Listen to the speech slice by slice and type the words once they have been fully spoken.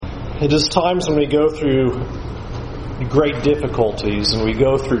it is times when we go through great difficulties and we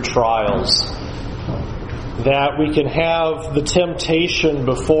go through trials that we can have the temptation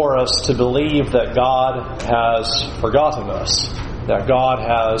before us to believe that God has forgotten us, that God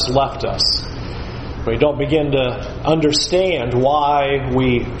has left us. We don't begin to understand why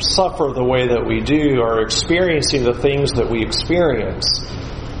we suffer the way that we do or experiencing the things that we experience,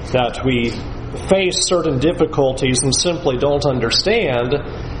 that we face certain difficulties and simply don't understand,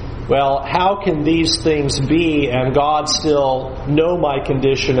 well, how can these things be and God still know my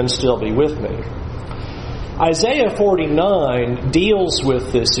condition and still be with me? Isaiah 49 deals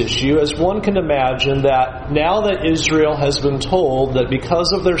with this issue, as one can imagine that now that Israel has been told that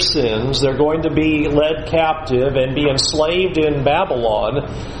because of their sins they're going to be led captive and be enslaved in Babylon,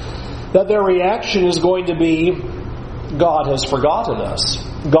 that their reaction is going to be, God has forgotten us.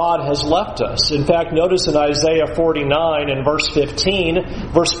 God has left us. In fact, notice in Isaiah 49 and verse 14,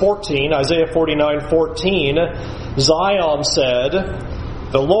 Isaiah 49:14, Zion said,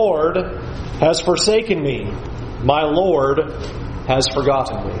 "The Lord has forsaken me. My Lord has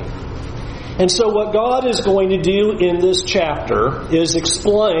forgotten me." And so what God is going to do in this chapter is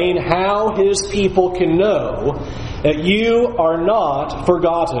explain how His people can know that you are not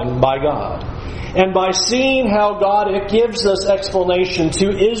forgotten by God. And by seeing how God gives us explanation to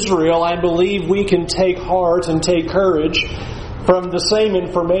Israel, I believe we can take heart and take courage from the same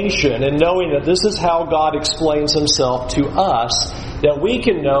information and knowing that this is how God explains Himself to us, that we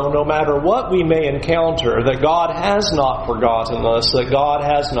can know no matter what we may encounter that God has not forgotten us, that God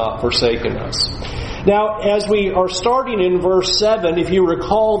has not forsaken us. Now, as we are starting in verse 7, if you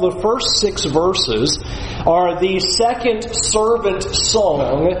recall, the first 6 verses are the second servant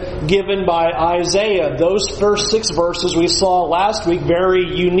song given by Isaiah. Those first 6 verses we saw last week,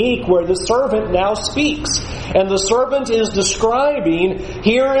 very unique, where the servant now speaks. And the servant is describing,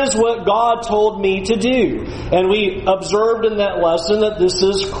 here is what God told me to do. And we observed in that lesson that this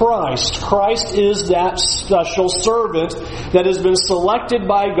is Christ. Christ is that special servant that has been selected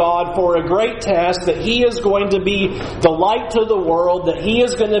by God for a great task, that He is going to be the light to the world, that He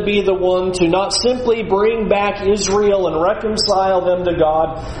is going to be the one to not simply bring back Israel and reconcile them to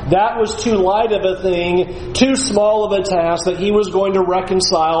God. That was too light of a thing, too small of a task, that He was going to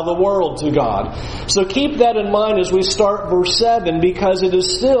reconcile the world to God. So keep that in mind as we start verse 7, because it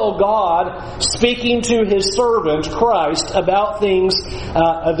is still God speaking to His servant, Christ, about things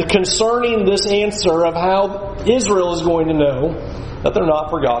concerning this answer of how Israel is going to know that they're not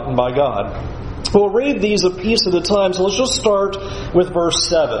forgotten by God. We'll read these a piece at a time, so let's just start with verse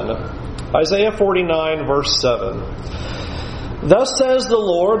 7. Isaiah 49, verse 7. "Thus says the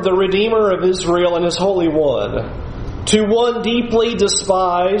Lord, the Redeemer of Israel and His Holy One, to one deeply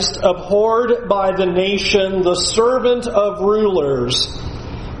despised, abhorred by the nation, the servant of rulers,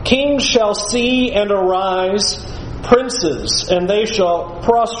 kings shall see and arise, princes, and they shall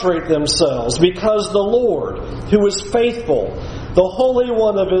prostrate themselves, because the Lord, who is faithful, the Holy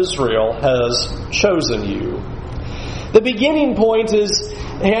One of Israel, has chosen you." The beginning point is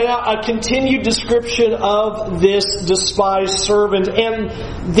a continued description of this despised servant. And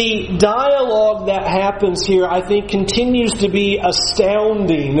the dialogue that happens here, I think, continues to be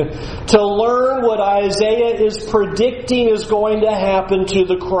astounding to learn what Isaiah is predicting is going to happen to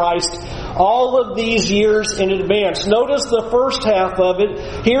the Christ all of these years in advance. Notice the first half of it.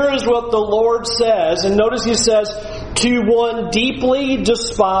 Here is what the Lord says. And notice He says, "To one deeply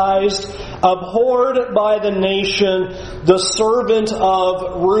despised, abhorred by the nation, the servant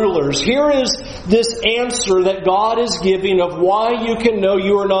of rulers." Here is this answer that God is giving of why you can know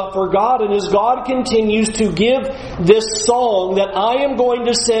you are not forgotten, as God continues to give this song that I am going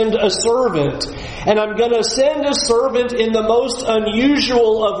to send a servant. And I'm going to send a servant in the most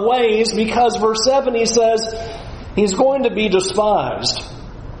unusual of ways, because verse 7 He says He's going to be despised.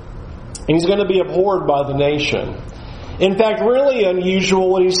 And He's going to be abhorred by the nation. In fact, really unusual,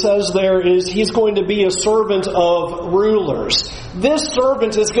 what He says there is He's going to be a servant of rulers. This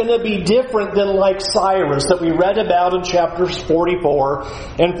servant is going to be different than like Cyrus that we read about in chapters 44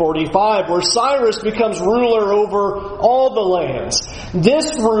 and 45, where Cyrus becomes ruler over all the lands.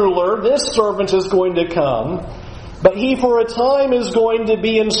 This ruler, this servant is going to come, but he for a time is going to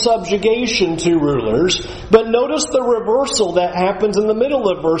be in subjugation to rulers. But notice the reversal that happens in the middle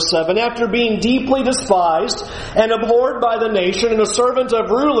of verse 7. After being deeply despised and abhorred by the nation and a servant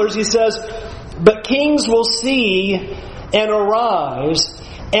of rulers, he says, "But kings will see and arise,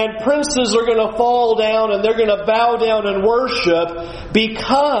 and princes are going to fall down and they're going to bow down and worship,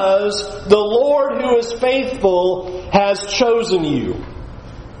 because the Lord who is faithful has chosen you."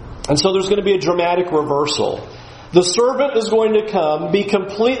 And so there's going to be a dramatic reversal. The servant is going to come, be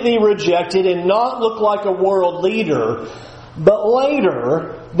completely rejected, and not look like a world leader. But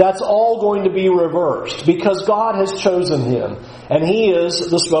later, that's all going to be reversed because God has chosen him. And he is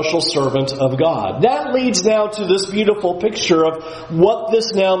the special servant of God. That leads now to this beautiful picture of what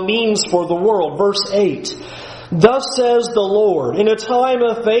this now means for the world. Verse 8. Thus says the Lord, in a time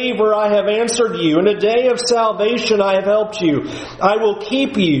of favor I have answered you. In a day of salvation I have helped you. I will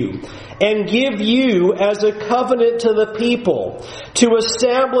keep you and give you as a covenant to the people, to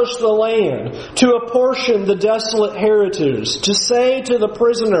establish the land, to apportion the desolate heritage, to say to the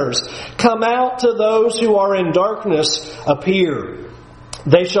prisoners, come out, to those who are in darkness, appear.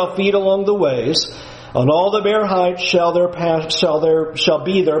 They shall feed along the ways, on all the bare heights shall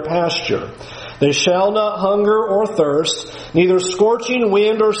be their pasture. They shall not hunger or thirst, neither scorching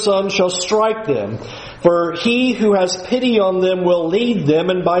wind or sun shall strike them. For he who has pity on them will lead them,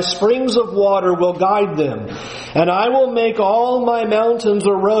 and by springs of water will guide them. And I will make all my mountains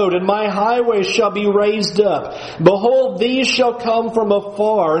a road, and my highways shall be raised up. Behold, these shall come from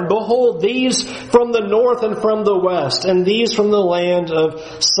afar, and behold, these from the north and from the west, and these from the land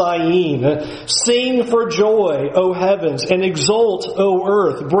of Syene. Sing for joy, O heavens, and exult, O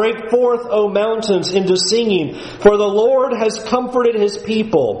earth. Break forth, O mountains, into singing, for the Lord has comforted his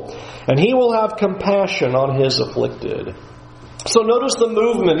people, and he will have compassion on his afflicted. So notice the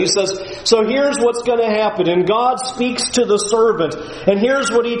movement. He says, so here's what's going to happen. And God speaks to the servant. And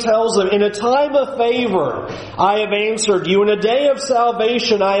here's what he tells him. In a time of favor, I have answered you. In a day of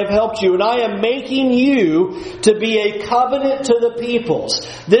salvation, I have helped you. And I am making you to be a covenant to the peoples.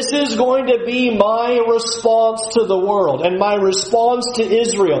 This is going to be my response to the world. And my response to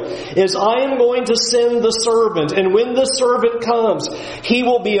Israel is I am going to send the servant. And when the servant comes, he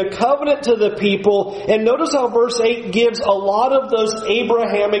will be a covenant to the people. And notice how verse 8 gives a lot of those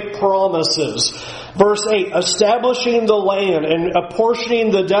Abrahamic promises. Verse 8, establishing the land and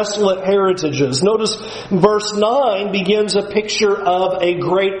apportioning the desolate heritages. Notice verse 9 begins a picture of a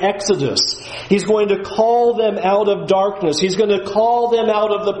great exodus. He's going to call them out of darkness. He's going to call them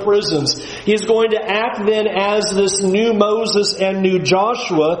out of the prisons. He's going to act then as this new Moses and new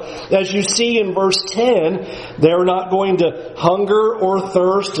Joshua. As you see in verse 10, they're not going to hunger or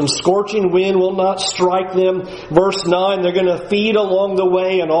thirst, and scorching wind will not strike them. Verse 9, they're going to feed along the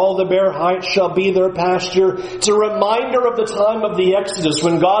way, and all the bare heights shall be their pasture. It's a reminder of the time of the Exodus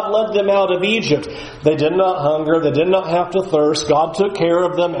when God led them out of Egypt. They did not hunger. They did not have to thirst. God took care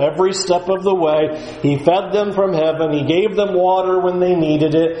of them every step of the way. He fed them from heaven. He gave them water when they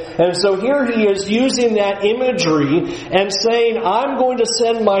needed it. And so here he is using that imagery and saying, I'm going to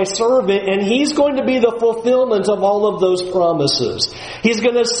send my servant, and he's going to be the fulfillment of all of those promises. He's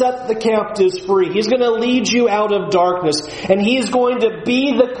going to set the captives free. He's going to lead you out of darkness, and he's going to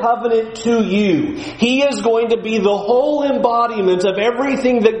be the covenant to you. He is going to be the whole embodiment of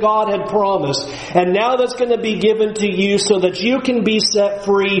everything that God had promised. And now that's going to be given to you so that you can be set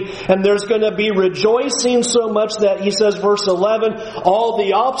free. And there's going to be rejoicing so much that he says, verse 11, all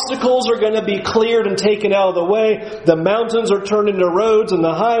the obstacles are going to be cleared and taken out of the way. The mountains are turned into roads and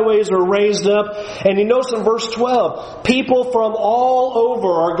the highways are raised up. And you notice in verse 12, people from all over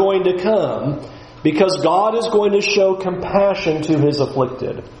are going to come because God is going to show compassion to his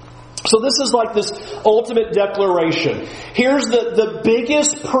afflicted. So this is like this ultimate declaration. Here's the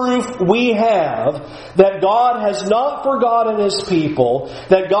biggest proof we have that God has not forgotten his people,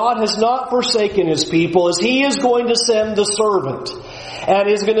 that God has not forsaken his people, is he is going to send the servant. And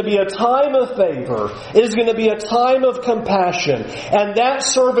it's going to be a time of favor. It is going to be a time of compassion. And that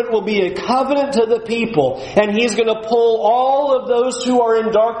servant will be a covenant to the people. And he's going to pull all of those who are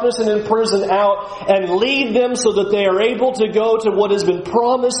in darkness and in prison out and lead them so that they are able to go to what has been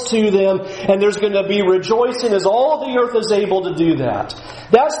promised to them. And there's going to be rejoicing as all the earth is able to do that.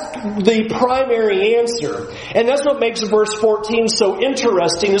 That's the primary answer. And that's what makes verse 14 so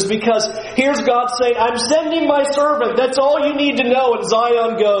interesting, is because here's God saying, I'm sending my servant. That's all you need to know. And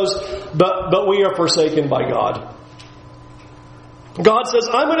Zion goes, but we are forsaken by God. God says,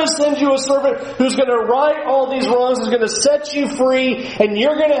 I'm going to send you a servant who's going to right all these wrongs, who's going to set you free, and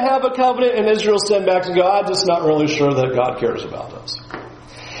you're going to have a covenant. And Israel stand back and go, I'm just not really sure that God cares about us.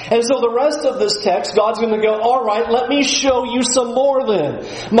 And so the rest of this text, God's going to go, all right, let me show you some more then.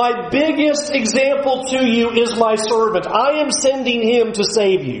 My biggest example to you is my servant. I am sending him to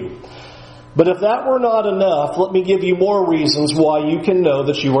save you. But if that were not enough, let me give you more reasons why you can know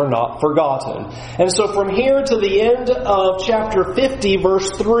that you are not forgotten. And so from here to the end of chapter 50,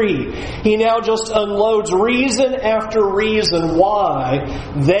 verse 3, he now just unloads reason after reason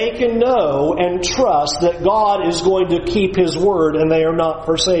why they can know and trust that God is going to keep his word and they are not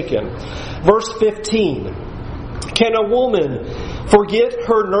forsaken. Verse 15. Can a woman forget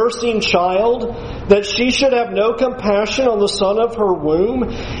her nursing child, that she should have no compassion on the son of her womb?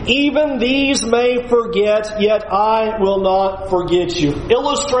 Even these may forget, yet I will not forget you.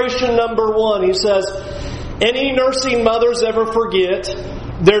 Illustration number 1, he says, any nursing mothers ever forget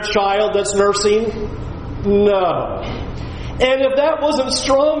their child that's nursing? No. And if that wasn't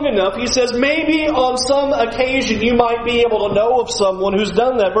strong enough, he says, maybe on some occasion you might be able to know of someone who's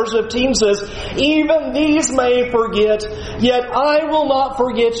done that. Verse 15 says, even these may forget, yet I will not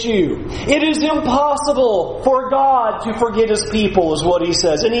forget you. It is impossible for God to forget His people, is what he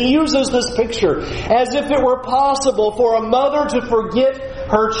says. And he uses this picture as if it were possible for a mother to forget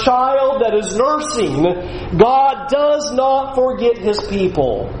her child that is nursing. God does not forget His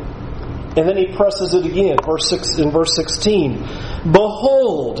people. And then he presses it again, in verse 16.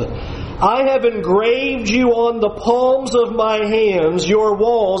 Behold, I have engraved you on the palms of my hands. Your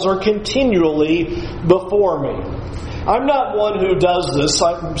walls are continually before me. I'm not one who does this.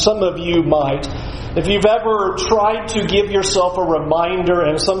 Some of you might. If you've ever tried to give yourself a reminder,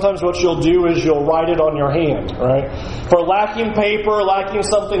 and sometimes what you'll do is you'll write it on your hand, right? For lacking paper, lacking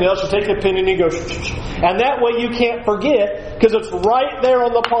something else, you take a pen and you go, and that way you can't forget, because it's right there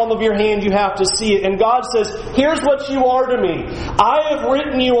on the palm of your hand. You have to see it. And God says, here's what you are to me. I have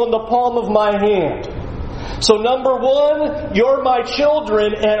written you on the palm of my hand. So number 1, you're my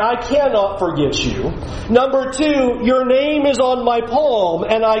children and I cannot forget you. Number 2, your name is on my palm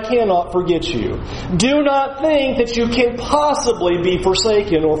and I cannot forget you. Do not think that you can possibly be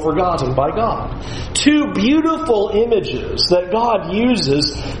forsaken or forgotten by God. 2 beautiful images that God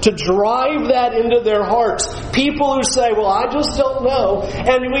uses to drive that into their hearts. People who say, well, I just don't know.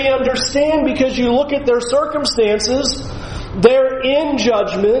 And we understand because you look at their circumstances. They're in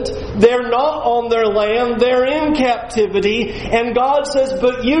judgment. They're not on their land. They're in captivity. And God says,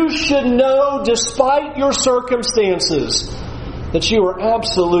 but you should know, despite your circumstances, that you are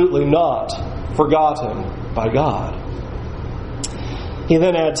absolutely not forgotten by God. He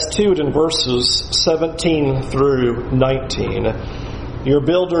then adds to it in verses 17 through 19. Your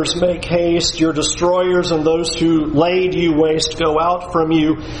builders make haste, your destroyers and those who laid you waste go out from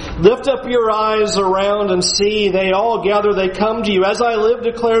you. Lift up your eyes around and see, they all gather, they come to you. As I live,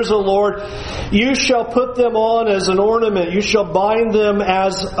 declares the Lord, you shall put them on as an ornament. You shall bind them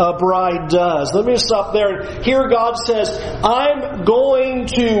as a bride does. Let me stop there. Here God says, I'm going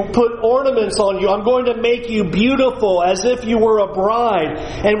to put ornaments on you. I'm going to make you beautiful as if you were a bride.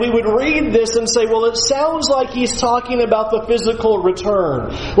 And we would read this and say, well, it sounds like He's talking about the physical return.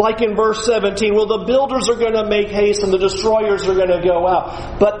 Like in verse 17, well, the builders are going to make haste and the destroyers are going to go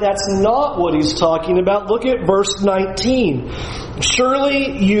out. But that's not what he's talking about. Look at verse 19.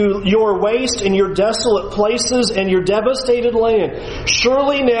 Surely your waste and your desolate places and your devastated land.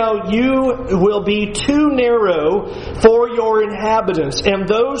 Surely now you will be too narrow for your inhabitants, and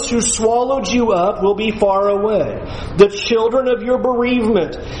those who swallowed you up will be far away. The children of your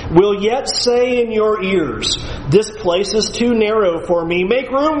bereavement will yet say in your ears, this place is too narrow for me.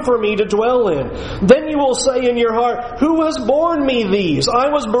 Make room for me to dwell in. Then you will say in your heart, who has borne me these? I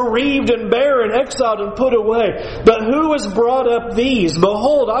was bereaved and barren, exiled and put away. But who has brought up these?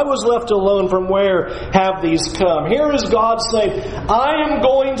 Behold, I was left alone. From where have these come? Here is God saying, I am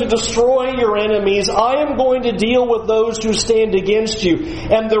going to destroy your enemies. I am going to deal with those who stand against you.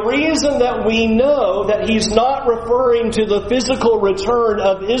 And the reason that we know that He's not referring to the physical return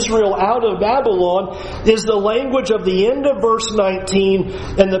of Israel out of Babylon is the language of the end of verse 19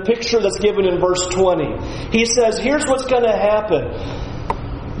 and the picture that's given in verse 20. He says, here's what's going to happen.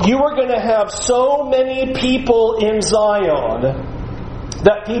 You are going to have so many people in Zion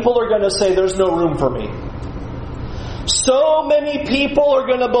that people are going to say, there's no room for me. So many people are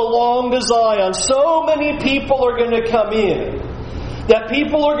going to belong to Zion. So many people are going to come in that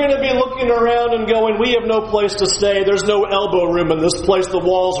people are going to be looking around and going, we have no place to stay. There's no elbow room in this place. The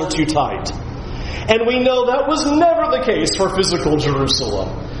walls are too tight. And we know that was never the case for physical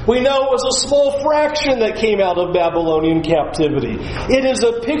Jerusalem. We know it was a small fraction that came out of Babylonian captivity. It is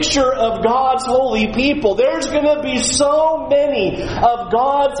a picture of God's holy people. There's going to be so many of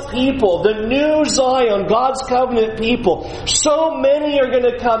God's people, the new Zion, God's covenant people. So many are going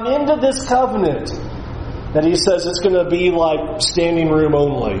to come into this covenant that He says it's going to be like standing room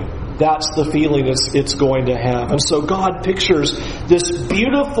only. That's the feeling it's going to have. And so God pictures this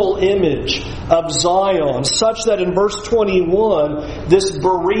beautiful image of Zion, such that in verse 21, this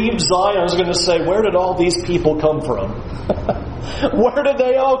bereaved Zion is going to say, where did all these people come from? Where did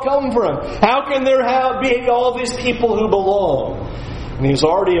they all come from? How can there be all these people who belong? And He's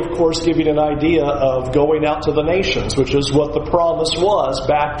already, of course, giving an idea of going out to the nations, which is what the promise was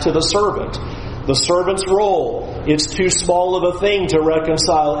back to the servant. The servant's role it's too small of a thing to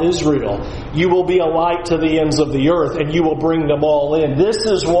reconcile Israel. You will be a light to the ends of the earth, and you will bring them all in. This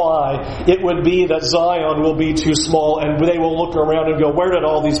is why it would be that Zion will be too small, and they will look around and go, where did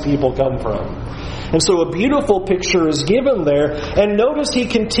all these people come from? And so a beautiful picture is given there. And notice he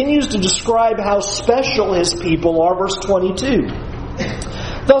continues to describe how special his people are. Verse 22.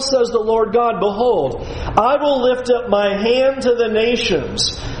 Thus says the Lord God, behold, I will lift up my hand to the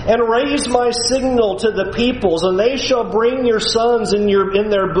nations and raise my signal to the peoples, and they shall bring your sons in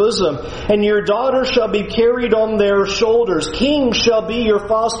their bosom, and your daughters shall be carried on their shoulders. Kings shall be your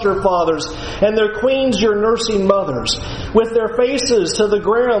foster fathers, and their queens your nursing mothers. With their faces to the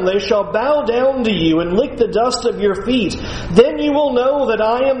ground they shall bow down to you and lick the dust of your feet. Then you will know that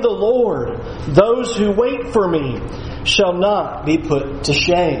I am the Lord. Those who wait for me shall not be put to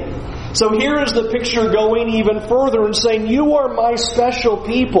shame. So here is the picture going even further and saying, you are my special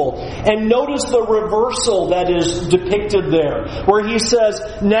people. And notice the reversal that is depicted there, where he says,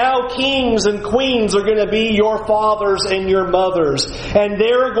 now kings and queens are going to be your fathers and your mothers, and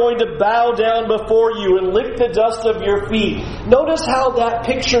they're going to bow down before you and lick the dust of your feet. Notice how that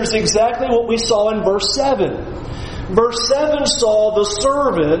pictures exactly what we saw in verse 7. Verse 7 saw the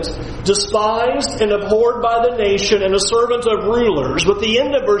servant despised and abhorred by the nation and a servant of rulers. But the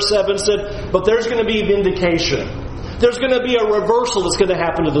end of verse 7 said, but there's going to be vindication. There's going to be a reversal that's going to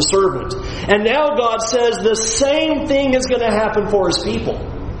happen to the servant. And now God says the same thing is going to happen for His people.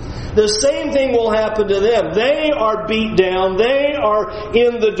 The same thing will happen to them. They are beat down. They are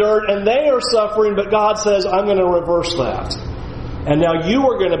in the dirt and they are suffering. But God says, I'm going to reverse that. And now you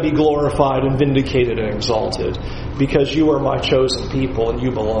are going to be glorified and vindicated and exalted because you are my chosen people and you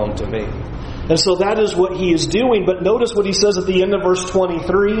belong to me. And so that is what He is doing. But notice what He says at the end of verse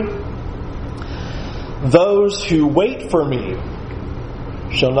 23. Those who wait for me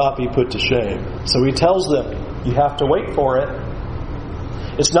shall not be put to shame. So He tells them, you have to wait for it.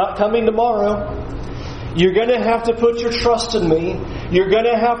 It's not coming tomorrow. You're going to have to put your trust in me. You're going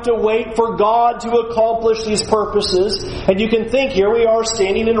to have to wait for God to accomplish these purposes. And you can think, here we are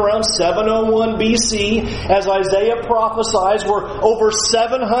standing in around 701 BC as Isaiah prophesies. We're over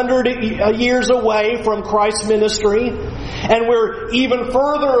 700 years away from Christ's ministry. And we're even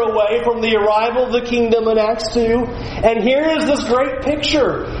further away from the arrival of the kingdom in Acts 2. And here is this great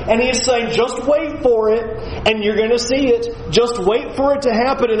picture. And He's saying, just wait for it. And you're going to see it. Just wait for it to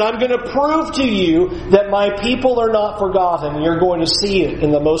happen. And I'm going to prove to you that my people are not forgotten. You're going to see it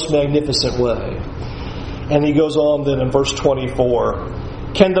in the most magnificent way. And he goes on then in verse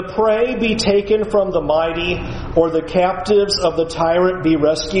 24. Can the prey be taken from the mighty, or the captives of the tyrant be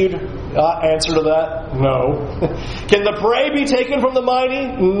rescued? Answer to that, no. Can the prey be taken from the mighty?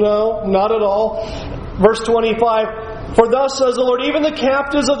 No, not at all. Verse 25. For thus says the Lord, even the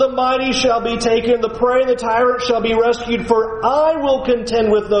captives of the mighty shall be taken, the prey and the tyrant shall be rescued, for I will contend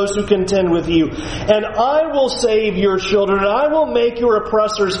with those who contend with you, and I will save your children, and I will make your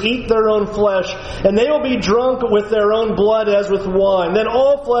oppressors eat their own flesh, and they will be drunk with their own blood as with wine. Then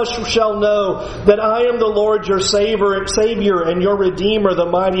all flesh shall know that I am the Lord your Savior and your Redeemer,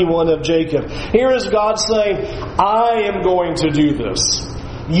 the mighty one of Jacob. Here is God saying, I am going to do this.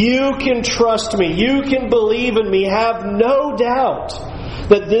 You can trust me. You can believe in me. Have no doubt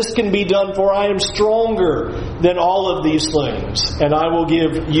that this can be done, for I am stronger than all of these things. And I will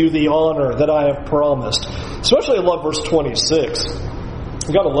give you the honor that I have promised. Especially I love verse 26.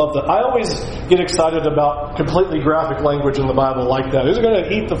 You've got to love that. I always get excited about completely graphic language in the Bible like that. It's going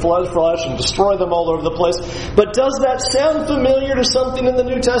to eat the flesh and destroy them all over the place. But does that sound familiar to something in the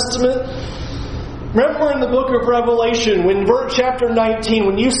New Testament? Remember in the book of Revelation, when chapter 19,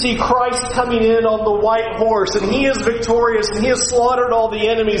 when you see Christ coming in on the white horse, and He is victorious, and He has slaughtered all the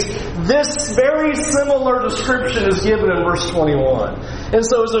enemies, this very similar description is given in verse 21. And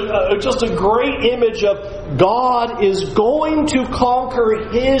so it's just a great image of God is going to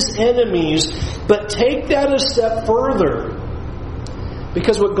conquer His enemies, but take that a step further.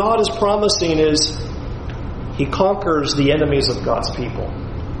 Because what God is promising is He conquers the enemies of God's people.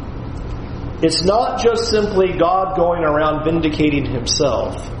 It's not just simply God going around vindicating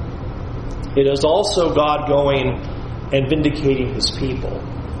Himself. It is also God going and vindicating His people,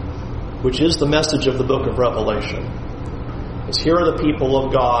 which is the message of the book of Revelation. Because here are the people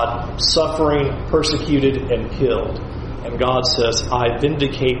of God suffering, persecuted, and killed. And God says, I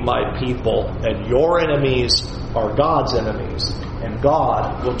vindicate my people, and your enemies are God's enemies. And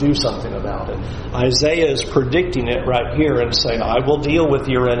God will do something about it. Isaiah is predicting it right here and saying, I will deal with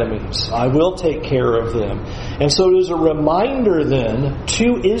your enemies. I will take care of them. And so it is a reminder then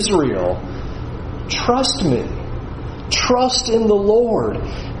to Israel, trust me. Trust in the Lord.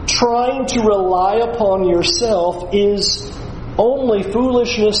 trying to rely upon yourself is only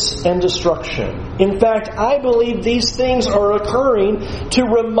foolishness and destruction. In fact, I believe these things are occurring to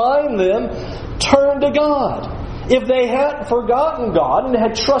remind them, turn to God. If they hadn't forgotten God and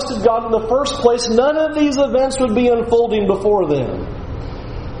had trusted God in the first place, none of these events would be unfolding before them.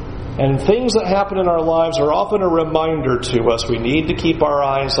 And things that happen in our lives are often a reminder to us we need to keep our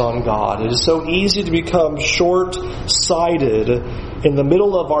eyes on God. It is so easy to become short-sighted in the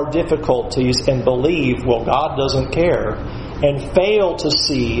middle of our difficulties and believe, well, God doesn't care, and fail to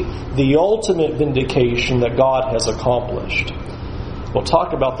see the ultimate vindication that God has accomplished. We'll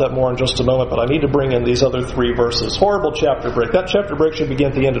talk about that more in just a moment, but I need to bring in these other 3 verses. Horrible chapter break. That chapter break should begin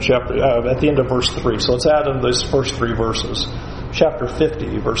at the end of verse 3. So let's add in those first 3 verses. Chapter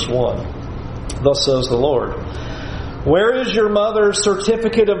 50, verse 1. Thus says the Lord, "Where is your mother's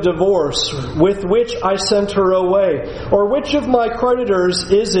certificate of divorce with which I sent her away? Or which of my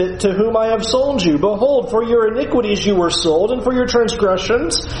creditors is it to whom I have sold you? Behold, for your iniquities you were sold, and for your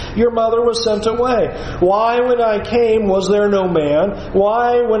transgressions your mother was sent away. Why, when I came, was there no man?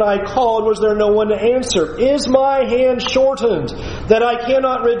 Why, when I called, was there no one to answer? Is my hand shortened, that I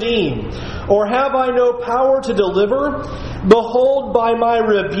cannot redeem? Or have I no power to deliver? Behold, by my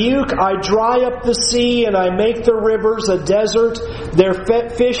rebuke I dry up the sea, and I make the rivers a desert. Their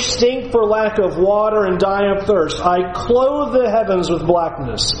fish stink for lack of water and die of thirst. I clothe the heavens with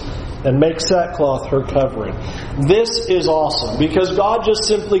blackness, and make sackcloth her covering." This is awesome, because God just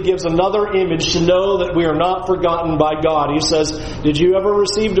simply gives another image to know that we are not forgotten by God. He says, did you ever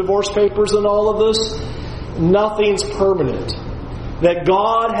receive divorce papers in all of this? Nothing's permanent. That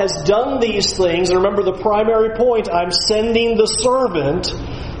God has done these things. And remember the primary point, I'm sending the servant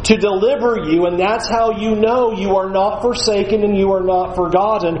to deliver you, and that's how you know you are not forsaken and you are not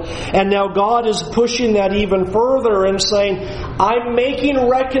forgotten. And now God is pushing that even further and saying, I'm making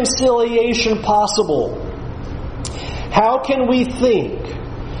reconciliation possible. How can we think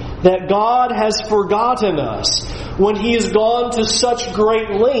that God has forgotten us when He has gone to such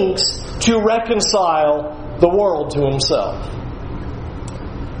great lengths to reconcile the world to Himself?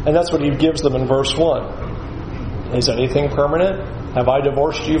 And that's what He gives them in verse 1. Is anything permanent? Have I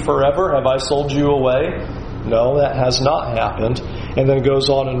divorced you forever? Have I sold you away? No, that has not happened. And then goes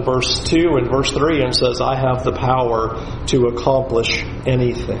on in verse 2 and verse 3 and says, I have the power to accomplish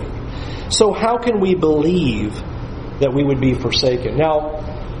anything. So how can we believe that we would be forsaken? Now,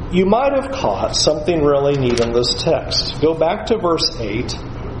 you might have caught something really neat in this text. Go back to verse 8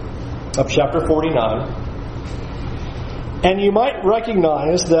 of chapter 49. And you might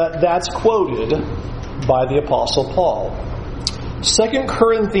recognize that that's quoted by the Apostle Paul. 2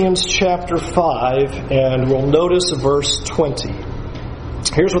 Corinthians chapter 5, and we'll notice verse 20.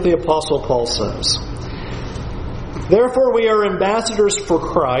 Here's what the Apostle Paul says. Therefore we are ambassadors for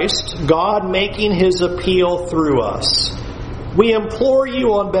Christ, God making His appeal through us. We implore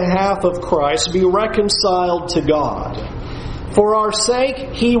you on behalf of Christ, be reconciled to God. For our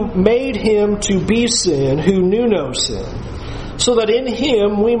sake He made Him to be sin who knew no sin, so that in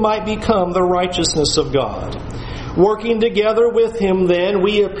Him we might become the righteousness of God. Working together with Him then,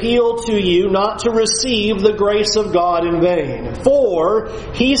 we appeal to you not to receive the grace of God in vain. For,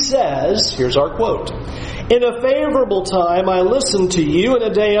 He says, here's our quote, in a favorable time I listened to you, in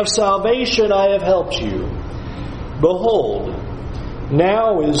a day of salvation I have helped you. Behold,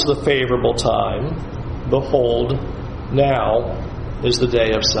 now is the favorable time. Behold, now is the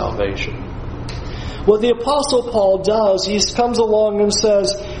day of salvation. What the Apostle Paul does, he comes along and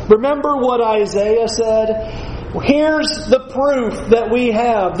says, remember what Isaiah said? Here's the proof that we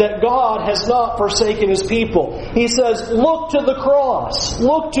have that God has not forsaken His people. He says, look to the cross.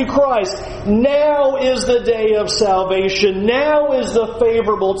 Look to Christ. Now is the day of salvation. Now is the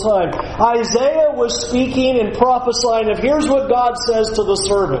favorable time. Isaiah was speaking and prophesying of here's what God says to the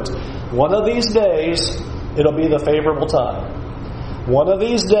servant. One of these days, it'll be the favorable time. One of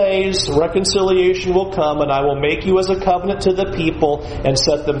these days, reconciliation will come, and I will make you as a covenant to the people and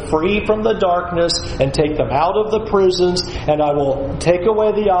set them free from the darkness and take them out of the prisons, and I will take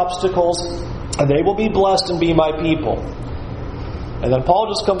away the obstacles, and they will be blessed and be my people. And then Paul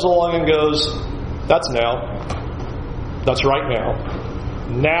just comes along and goes, that's now. That's right now.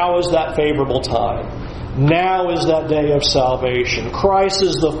 Now is that favorable time. Now is that day of salvation. Christ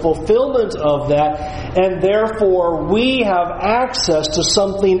is the fulfillment of that, and therefore we have access to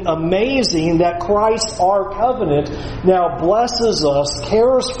something amazing that Christ, our covenant, now blesses us,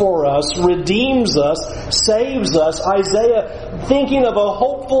 cares for us, redeems us, saves us. Isaiah thinking of a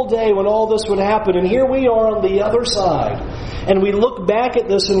hopeful day when all this would happen, and here we are on the other side. And we look back at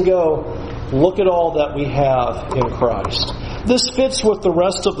this and go, look at all that we have in Christ. This fits what the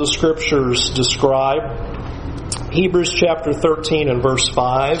rest of the Scriptures describe. Hebrews chapter 13 and verse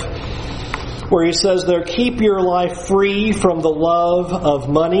 5, where he says there, keep your life free from the love of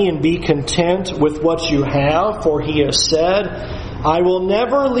money and be content with what you have, for he has said, I will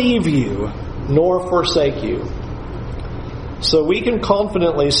never leave you nor forsake you. So we can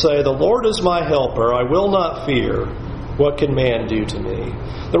confidently say, the Lord is my helper, I will not fear. What can man do to me?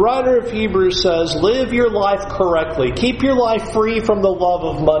 The writer of Hebrews says, live your life correctly. Keep your life free from the love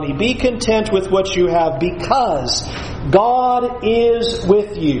of money. Be content with what you have because God is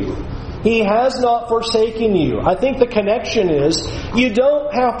with you. He has not forsaken you. I think the connection is you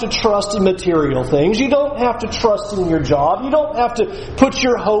don't have to trust in material things. You don't have to trust in your job. You don't have to put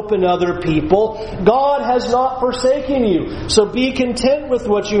your hope in other people. God has not forsaken you. So be content with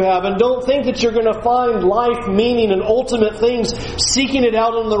what you have and don't think that you're going to find life, meaning, and ultimate things seeking it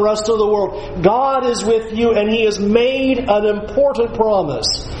out in the rest of the world. God is with you and He has made an important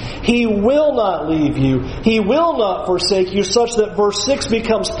promise. He will not leave you. He will not forsake you, such that verse 6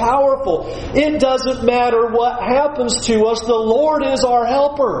 becomes powerful. It doesn't matter what happens to us. The Lord is our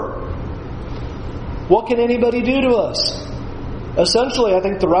helper. What can anybody do to us? Essentially, I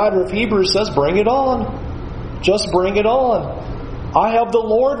think the writer of Hebrews says, bring it on. Just bring it on. I have the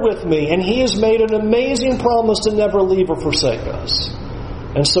Lord with me, and He has made an amazing promise to never leave or forsake us.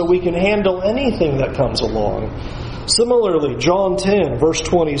 And so we can handle anything that comes along. Similarly, John 10, verse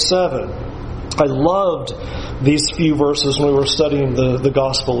 27. I loved these few verses when we were studying the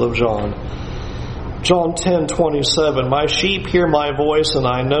Gospel of John. John 10:27. My sheep hear my voice, and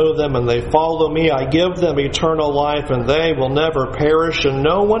I know them, and they follow me. I give them eternal life, and they will never perish, and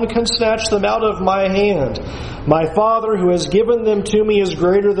no one can snatch them out of my hand. My Father who has given them to me is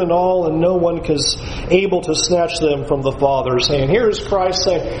greater than all, and no one is able to snatch them from the Father's hand. Here is Christ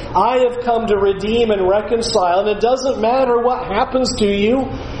saying, I have come to redeem and reconcile, and it doesn't matter what happens to you.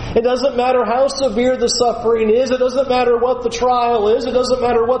 It doesn't matter how severe the suffering is. It doesn't matter what the trial is. It doesn't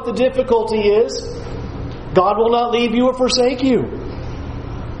matter what the difficulty is. God will not leave you or forsake you.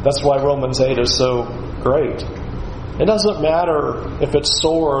 That's why Romans 8 is so great. It doesn't matter if it's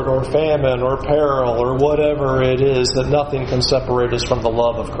sword or famine or peril or whatever it is, that nothing can separate us from the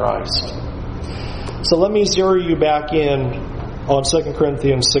love of Christ. So let me zero you back in on 2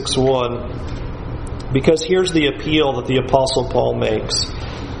 Corinthians 6:1, because here's the appeal that the Apostle Paul makes.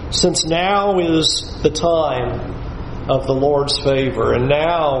 Since now is the time of the Lord's favor, and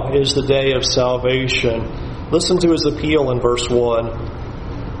now is the day of salvation. Listen to his appeal in verse 1.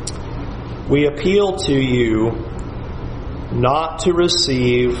 We appeal to you not to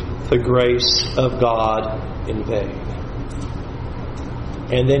receive the grace of God in vain.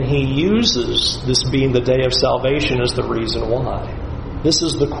 And then he uses this being the day of salvation as the reason why. This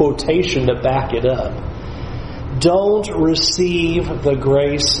is the quotation to back it up. Don't receive the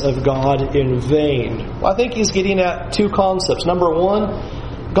grace of God in vain. Well, I think he's getting at two concepts. Number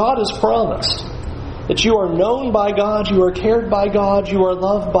one, God has promised that you are known by God, you are cared by God, you are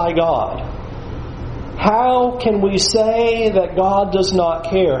loved by God. How can we say that God does not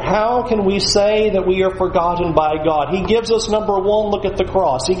care? How can we say that we are forgotten by God? He gives us, number one, look at the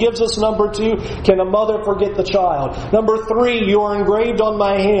cross. He gives us, number two, can a mother forget the child? Number three, you are engraved on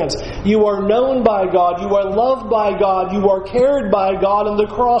my hands. You are known by God. You are loved by God. You are cared by God. And the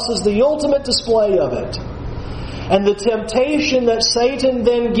cross is the ultimate display of it. And the temptation that Satan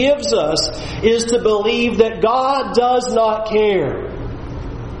then gives us is to believe that God does not care.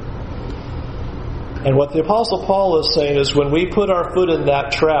 And what the Apostle Paul is saying is when we put our foot in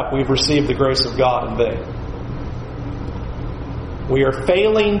that trap, we've received the grace of God in vain. We are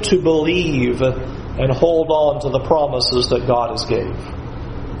failing to believe and hold on to the promises that God has gave.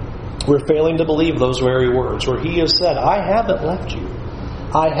 We're failing to believe those very words where He has said, I haven't left you.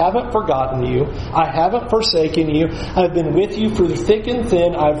 I haven't forgotten you. I haven't forsaken you. I've been with you through thick and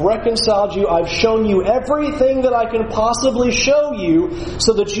thin. I've reconciled you. I've shown you everything that I can possibly show you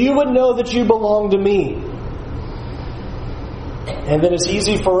so that you would know that you belong to me. And then it's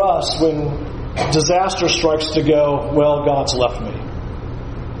easy for us when disaster strikes to go, well, God's left me.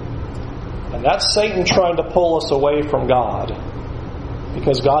 And that's Satan trying to pull us away from God.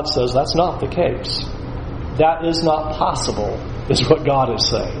 Because God says that's not the case. That is not possible, is what God is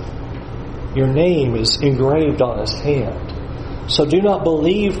saying. Your name is engraved on His hand. So do not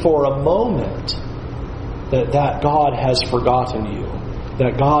believe for a moment that God has forgotten you,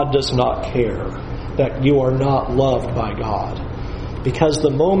 that God does not care, that you are not loved by God. Because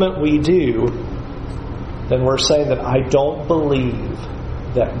the moment we do, then we're saying that I don't believe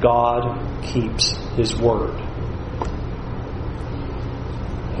that God keeps His word.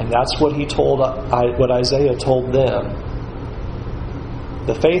 And that's what what Isaiah told them.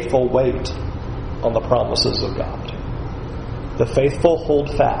 The faithful wait on the promises of God. The faithful hold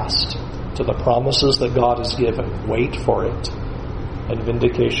fast to the promises that God has given. Wait for it, and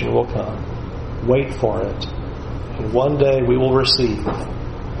vindication will come. Wait for it, and one day we will receive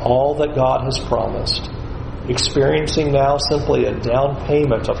all that God has promised, experiencing now simply a down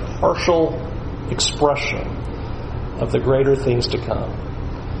payment, a partial expression of the greater things to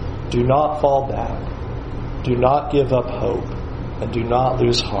come. Do not fall back. Do not give up hope, and do not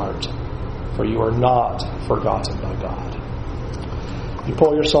lose heart, for you are not forgotten by God. You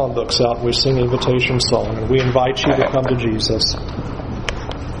pull your songbooks out and we sing an invitation song, and we invite you to come to Jesus.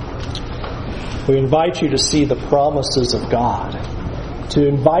 We invite you to see the promises of God, to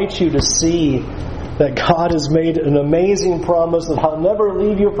invite you to see that God has made an amazing promise of how He'll never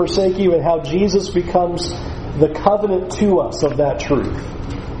leave you or forsake you, and how Jesus becomes the covenant to us of that truth.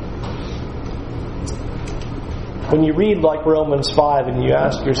 When you read like Romans 5 and you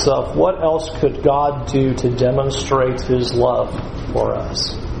ask yourself, what else could God do to demonstrate His love for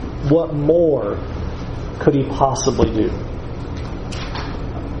us? What more could He possibly do?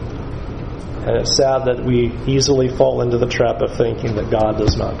 And it's sad that we easily fall into the trap of thinking that God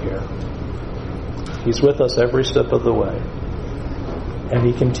does not care. He's with us every step of the way. And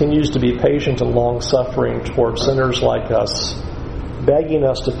He continues to be patient and long-suffering toward sinners like us, begging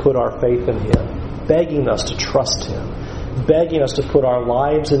us to put our faith in Him, begging us to trust Him, begging us to put our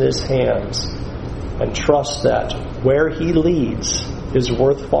lives in His hands and trust that where He leads is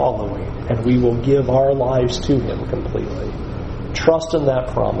worth following, and we will give our lives to Him completely. Trust in that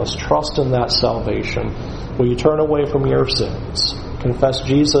promise. Trust in that salvation. Will you turn away from your sins? Confess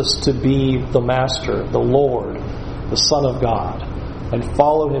Jesus to be the Master, the Lord, the Son of God, and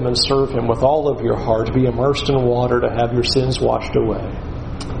follow Him and serve Him with all of your heart. Be immersed in water to have your sins washed away.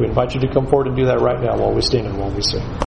 We invite you to come forward and do that right now while we stand and while we sing.